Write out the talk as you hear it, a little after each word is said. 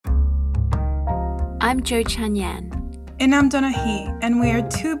I'm Jo Chanyan. And I'm Donna He, and we are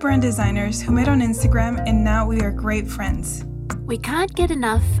two brand designers who met on Instagram, and now we are great friends. We can't get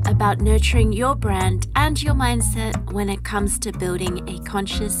enough about nurturing your brand and your mindset when it comes to building a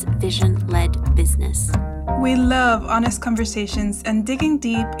conscious, vision-led business. We love honest conversations and digging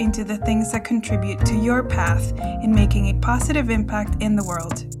deep into the things that contribute to your path in making a positive impact in the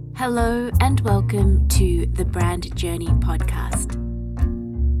world. Hello and welcome to the Brand Journey podcast.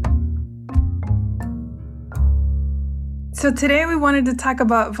 So today we wanted to talk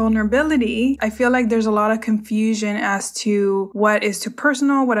about vulnerability. I feel like there's a lot of confusion as to what is too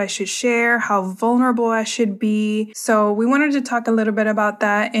personal, what I should share, how vulnerable I should be. So we wanted to talk a little bit about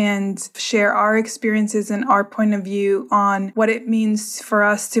that and share our experiences and our point of view on what it means for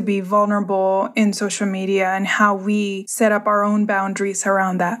us to be vulnerable in social media and how we set up our own boundaries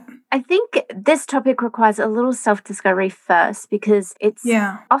around that. I think this topic requires a little self-discovery first because it's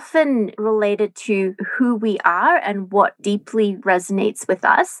often related to who we are and what deeply resonates with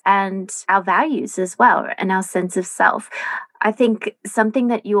us and our values as well and our sense of self. I think something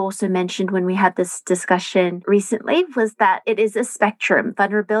that you also mentioned when we had this discussion recently was that it is a spectrum.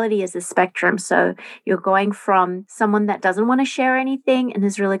 Vulnerability is a spectrum. So you're going from someone that doesn't want to share anything and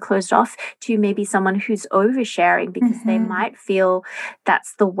is really closed off to maybe someone who's oversharing because they might feel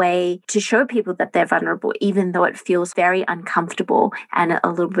that's the way to show people that they're vulnerable, even though it feels very uncomfortable and a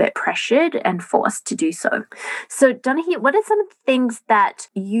little bit pressured and forced to do so. So Donahue, what are some of the things that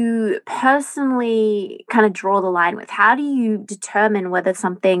you personally kind of draw the line with? How do you determine whether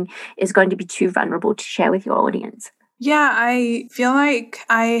something is going to be too vulnerable to share with your audience? Yeah, I feel like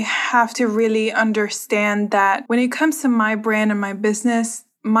I have to really understand that when it comes to my brand and my business,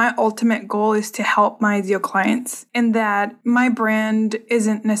 my ultimate goal is to help my ideal clients, and that my brand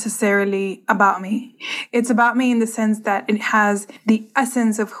isn't necessarily about me. It's about me in the sense that it has the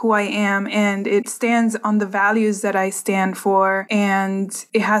essence of who I am and it stands on the values that I stand for and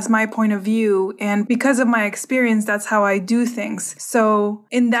it has my point of view. And because of my experience, that's how I do things. So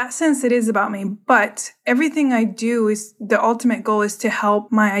in that sense, it is about me. But everything I do is the ultimate goal is to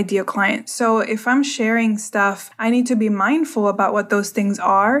help my ideal client. So if I'm sharing stuff, I need to be mindful about what those things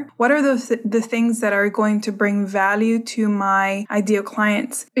are. What are the things that are going to bring value to my ideal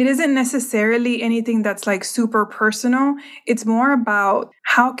clients? It isn't necessarily anything that's like super personal. It's more about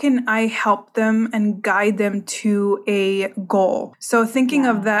how can I help them and guide them to a goal. So thinking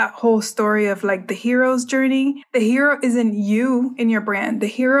of that whole story of like the hero's journey, the hero isn't you in your brand. The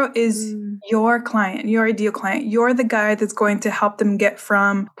hero is your client, your ideal client. You're the guy that's going to help them get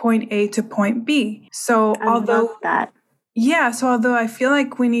from point A to point B. So although I feel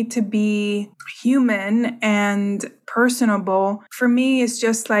like we need to be human and personable, for me, it's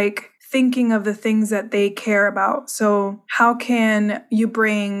just like thinking of the things that they care about. So how can you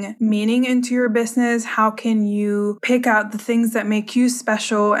bring meaning into your business? How can you pick out the things that make you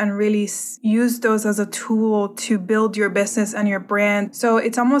special and really use those as a tool to build your business and your brand? So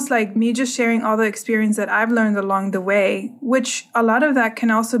it's almost like me just sharing all the experience that I've learned along the way, which a lot of that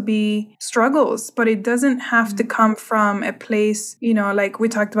can also be struggles, but it doesn't have to come from a place, like we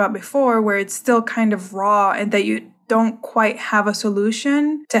talked about before, where it's still kind of raw and that you don't quite have a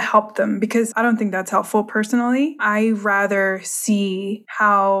solution to help them, because I don't think that's helpful personally. I rather see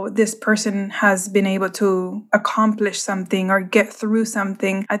how this person has been able to accomplish something or get through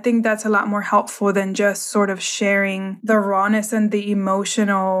something. I think that's a lot more helpful than just sort of sharing the rawness and the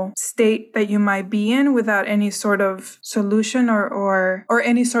emotional state that you might be in without any sort of solution or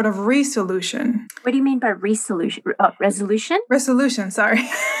any sort of resolution. What do you mean by resolution? Resolution? Resolution, sorry.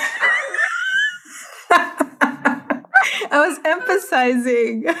 I was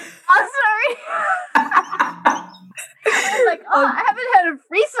emphasizing. Oh, sorry. I was like, I haven't heard of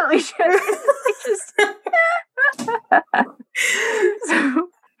resolution. So,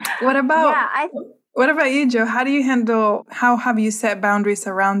 what about you, Jo? How have you set boundaries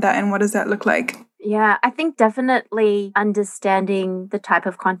around that, and what does that look like? Yeah, I think definitely understanding the type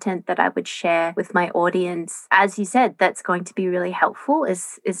of content that I would share with my audience, as you said, that's going to be really helpful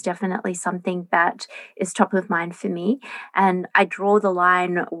is definitely something that is top of mind for me. And I draw the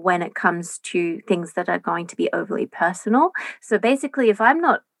line when it comes to things that are going to be overly personal. So basically, if I'm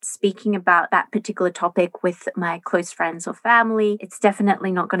not speaking about that particular topic with my close friends or family, it's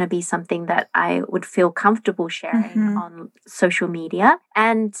definitely not going to be something that I would feel comfortable sharing on social media.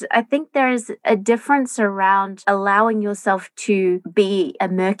 And I think there is a difference around allowing yourself to be a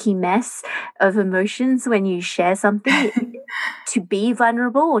murky mess of emotions when you share something. to be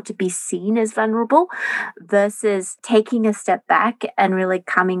vulnerable or to be seen as vulnerable versus taking a step back and really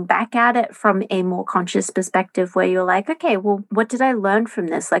coming back at it from a more conscious perspective where you're like, okay, well, what did I learn from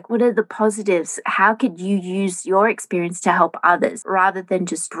this? Like, what are the positives? How could you use your experience to help others rather than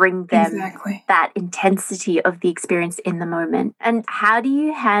just bring them that intensity of the experience in the moment? And how do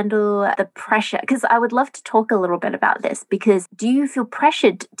you handle the pressure? Because I would love to talk a little bit about this, because do you feel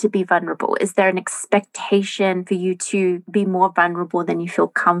pressured to be vulnerable? Is there an expectation for you to be more vulnerable than you feel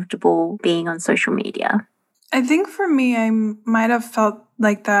comfortable being on social media? I think for me, I might have felt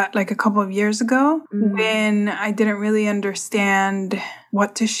like that like a couple of years ago when I didn't really understand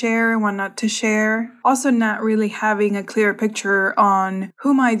what to share and what not to share. Also not really having a clear picture on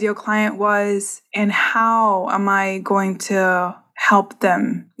who my ideal client was and how am I going to help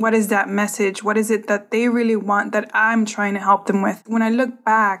them. What is that message? What is it that they really want that I'm trying to help them with? When I look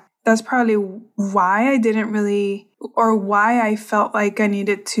back, that's probably why I didn't really, or why I felt like I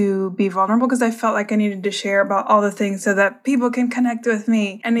needed to be vulnerable, because I felt like I needed to share about all the things so that people can connect with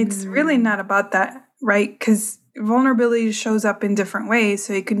me. And it's really not about that, right? Because vulnerability shows up in different ways.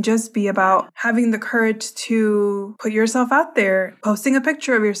 So it can just be about having the courage to put yourself out there, posting a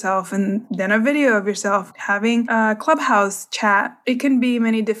picture of yourself and then a video of yourself, having a Clubhouse chat. It can be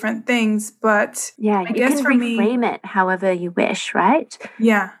many different things, but I guess you can reframe it however you wish, right?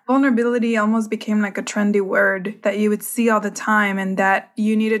 Yeah. Vulnerability almost became like a trendy word that you would see all the time, and that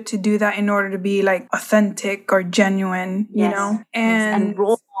you needed to do that in order to be like authentic or genuine, you know? And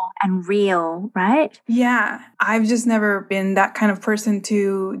raw and real, right? Yeah. I've just never been that kind of person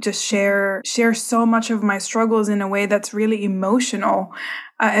to just share so much of my struggles in a way that's really emotional.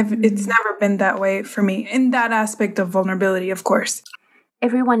 It's never been that way for me in that aspect of vulnerability, of course.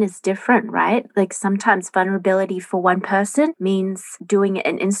 Everyone is different, right? Like sometimes vulnerability for one person means doing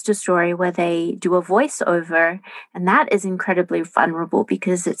an Insta story where they do a voiceover, and that is incredibly vulnerable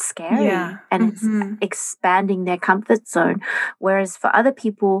because it's scary and it's expanding their comfort zone. Whereas for other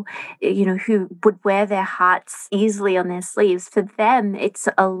people, you know, who would wear their hearts easily on their sleeves, for them, it's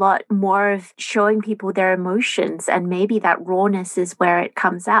a lot more of showing people their emotions, and maybe that rawness is where it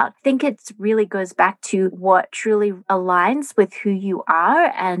comes out. I think it really goes back to what truly aligns with who you are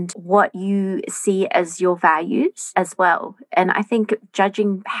and what you see as your values as well. And I think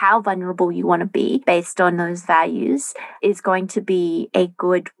judging how vulnerable you want to be based on those values is going to be a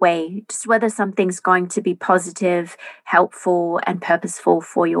good way, just whether something's going to be positive, helpful, and purposeful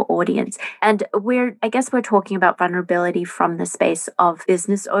for your audience. And I guess we're talking about vulnerability from the space of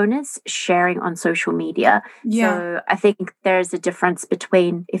business owners sharing on social media. So I think there's a difference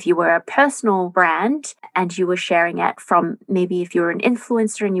between if you were a personal brand and you were sharing it from, maybe if you're an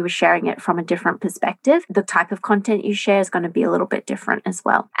influencer and you were sharing it from a different perspective, the type of content you share is going to be a little bit different as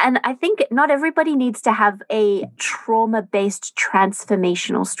well. And I think not everybody needs to have a trauma-based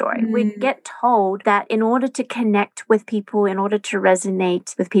transformational story. We get told that in order to connect with people, in order to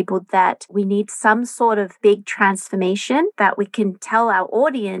resonate with people, that we need some sort of big transformation that we can tell our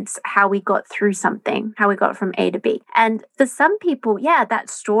audience how we got through something, how we got from A to B. And for some people, that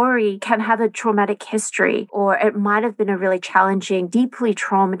story can have a traumatic history, or it might have been a really challenging, deeply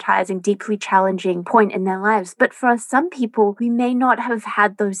traumatizing, deeply challenging point in their lives. But for some people, we may not have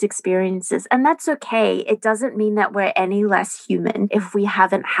had those experiences, and that's okay. It doesn't mean that we're any less human if we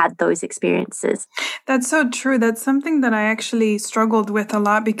haven't had those experiences. That's so true. That's something that I actually struggled with a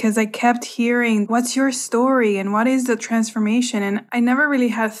lot, because I kept hearing, what's your story and what is the transformation? And I never really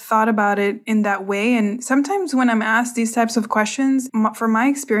had thought about it in that way. And sometimes when I'm asked these types of questions, from my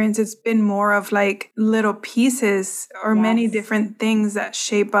experience, it's been more of like little pieces or many different things that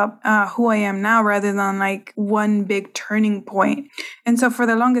shape up who I am now, rather than like one big turning point. And so for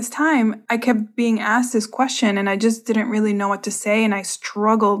the longest time, I kept being asked this question and I just didn't really know what to say. And I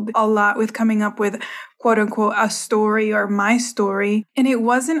struggled a lot with coming up with quote unquote a story or my story. And it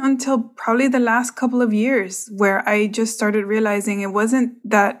wasn't until probably the last couple of years where I just started realizing it wasn't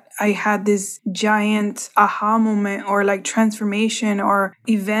that I had this giant aha moment or like transformation or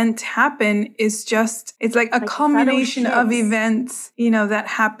event happen. It's like a culmination of events, that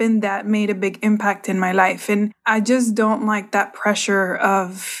happened that made a big impact in my life. And I just don't like that pressure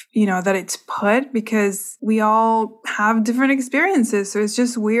of, that it's put, because we all have different experiences. So it's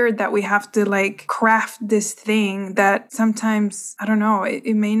just weird that we have to like craft this thing that sometimes, I don't know,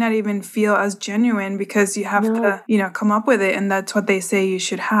 it may not even feel as genuine, because you have to, come up with it. And that's what they say you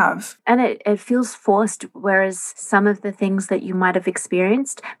should have. have. And it feels forced, whereas some of the things that you might have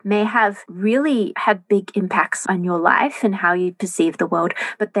experienced may have really had big impacts on your life and how you perceive the world.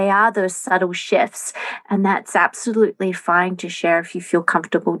 But they are those subtle shifts. And that's absolutely fine to share if you feel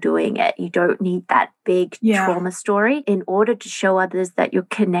comfortable doing it. You don't need that big trauma story in order to show others that you're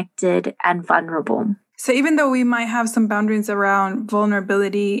connected and vulnerable. So even though we might have some boundaries around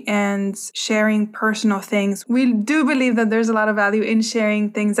vulnerability and sharing personal things, we do believe that there's a lot of value in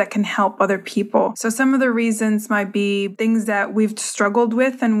sharing things that can help other people. So some of the reasons might be things that we've struggled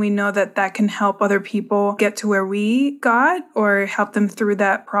with, and we know that that can help other people get to where we got or help them through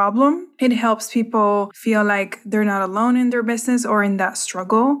that problem. It helps people feel like they're not alone in their business or in that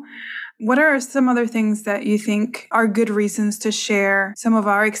struggle. What are some other things that you think are good reasons to share some of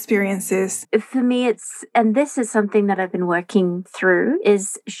our experiences? For me, and this is something that I've been working through,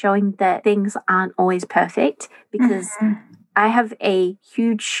 is showing that things aren't always perfect, because I have a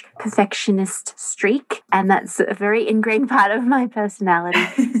huge perfectionist streak, and that's a very ingrained part of my personality.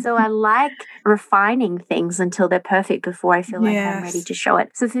 So I like refining things until they're perfect before I feel like I'm ready to show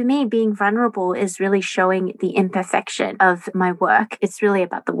it. So for me, being vulnerable is really showing the imperfection of my work. It's really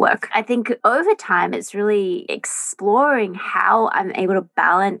about the work. I think over time, it's really exploring how I'm able to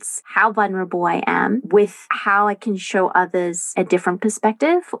balance how vulnerable I am with how I can show others a different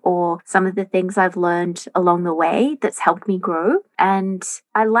perspective or some of the things I've learned along the way that's helped me grow. And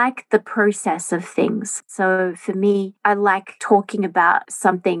I like the process of things. So for me, I like talking about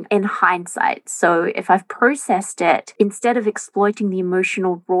something in hindsight. So if I've processed it, instead of exploiting the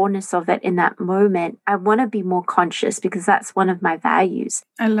emotional rawness of it in that moment, I want to be more conscious, because that's one of my values.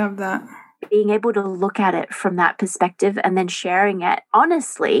 I love that. Being able to look at it from that perspective and then sharing it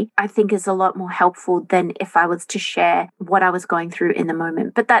honestly, I think is a lot more helpful than if I was to share what I was going through in the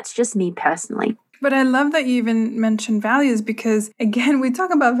moment. But that's just me personally. But I love that you even mentioned values, because again, we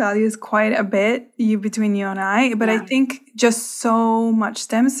talk about values quite a bit between you and I, but I think just so much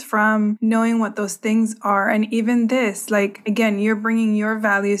stems from knowing what those things are. And even this, like, again, you're bringing your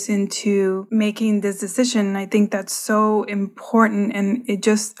values into making this decision. I think that's so important, and it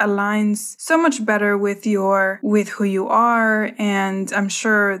just aligns so much better with who you are. And I'm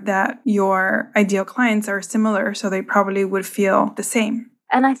sure that your ideal clients are similar, so they probably would feel the same.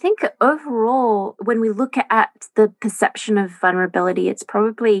 And I think overall, when we look at the perception of vulnerability, it's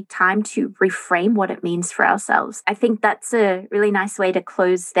probably time to reframe what it means for ourselves. I think that's a really nice way to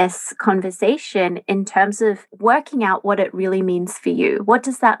close this conversation in terms of working out what it really means for you. What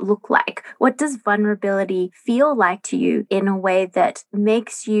does that look like? What does vulnerability feel like to you in a way that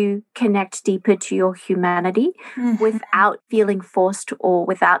makes you connect deeper to your humanity without feeling forced or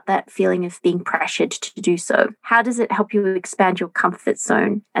without that feeling of being pressured to do so? How does it help you expand your comfort zone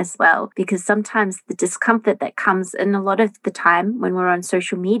as well? Because sometimes the discomfort that comes, and a lot of the time when we're on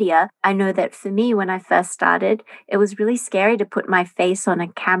social media, I know that for me, when I first started, it was really scary to put my face on a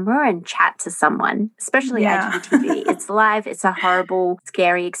camera and chat to someone, especially IGTV. It's live. It's a horrible,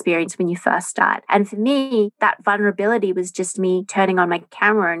 scary experience when you first start. And for me, that vulnerability was just me turning on my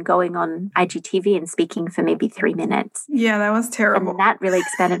camera and going on IGTV and speaking for maybe 3 minutes. Yeah, that was terrible. And that really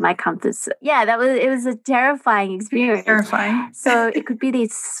expanded my comfort. Yeah, it was a terrifying experience. Terrifying. So it could be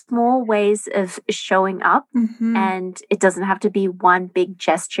these small ways of showing up, and it doesn't have to be one big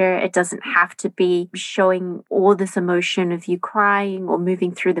gesture. It doesn't have to be showing all this emotion of you crying or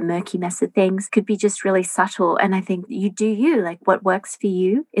moving through the murky mess of things. It could be just really subtle. And I think you do you. Like, what works for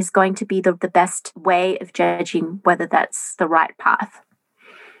you is going to be the best way of judging whether that's the right path.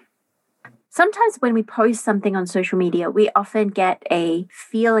 Sometimes when we post something on social media, we often get a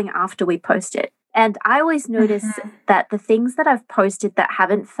feeling after we post it. And I always notice that the things that I've posted that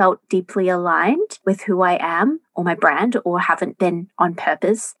haven't felt deeply aligned with who I am or my brand, or haven't been on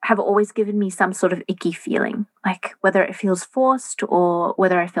purpose, have always given me some sort of icky feeling. Like whether it feels forced or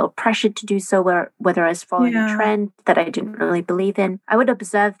whether I felt pressured to do so, whether I was following a trend that I didn't really believe in. I would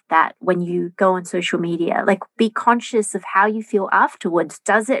observe that when you go on social media, like, be conscious of how you feel afterwards.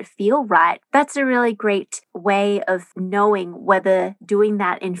 Does it feel right? That's a really great way of knowing whether doing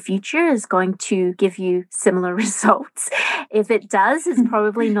that in future is going to give you similar results. If it does, it's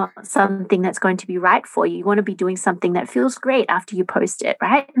probably not something that's going to be right for you. You want to be doing something that feels great after you post it,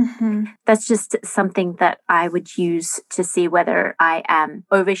 right? That's just something that I would use to see whether I am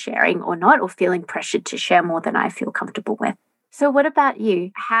oversharing or not, or feeling pressured to share more than I feel comfortable with. So what about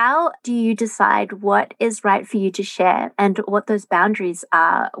you? How do you decide what is right for you to share and what those boundaries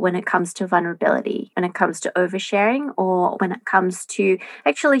are when it comes to vulnerability, when it comes to oversharing, or when it comes to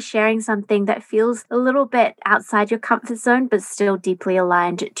actually sharing something that feels a little bit outside your comfort zone, but still deeply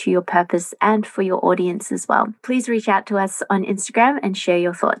aligned to your purpose and for your audience as well? Please reach out to us on Instagram and share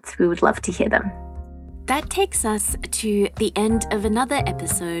your thoughts. We would love to hear them. That takes us to the end of another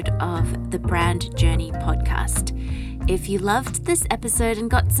episode of the Brand Journey podcast. If you loved this episode and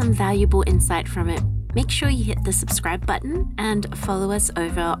got some valuable insight from it, make sure you hit the subscribe button and follow us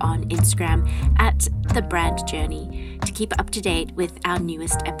over on Instagram at The Brand Journey to keep up to date with our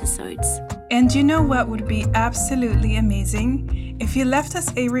newest episodes. And you know what would be absolutely amazing? If you left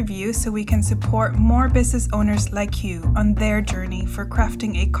us a review so we can support more business owners like you on their journey for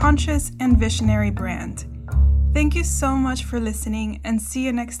crafting a conscious and visionary brand. Thank you so much for listening and see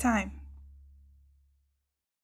you next time.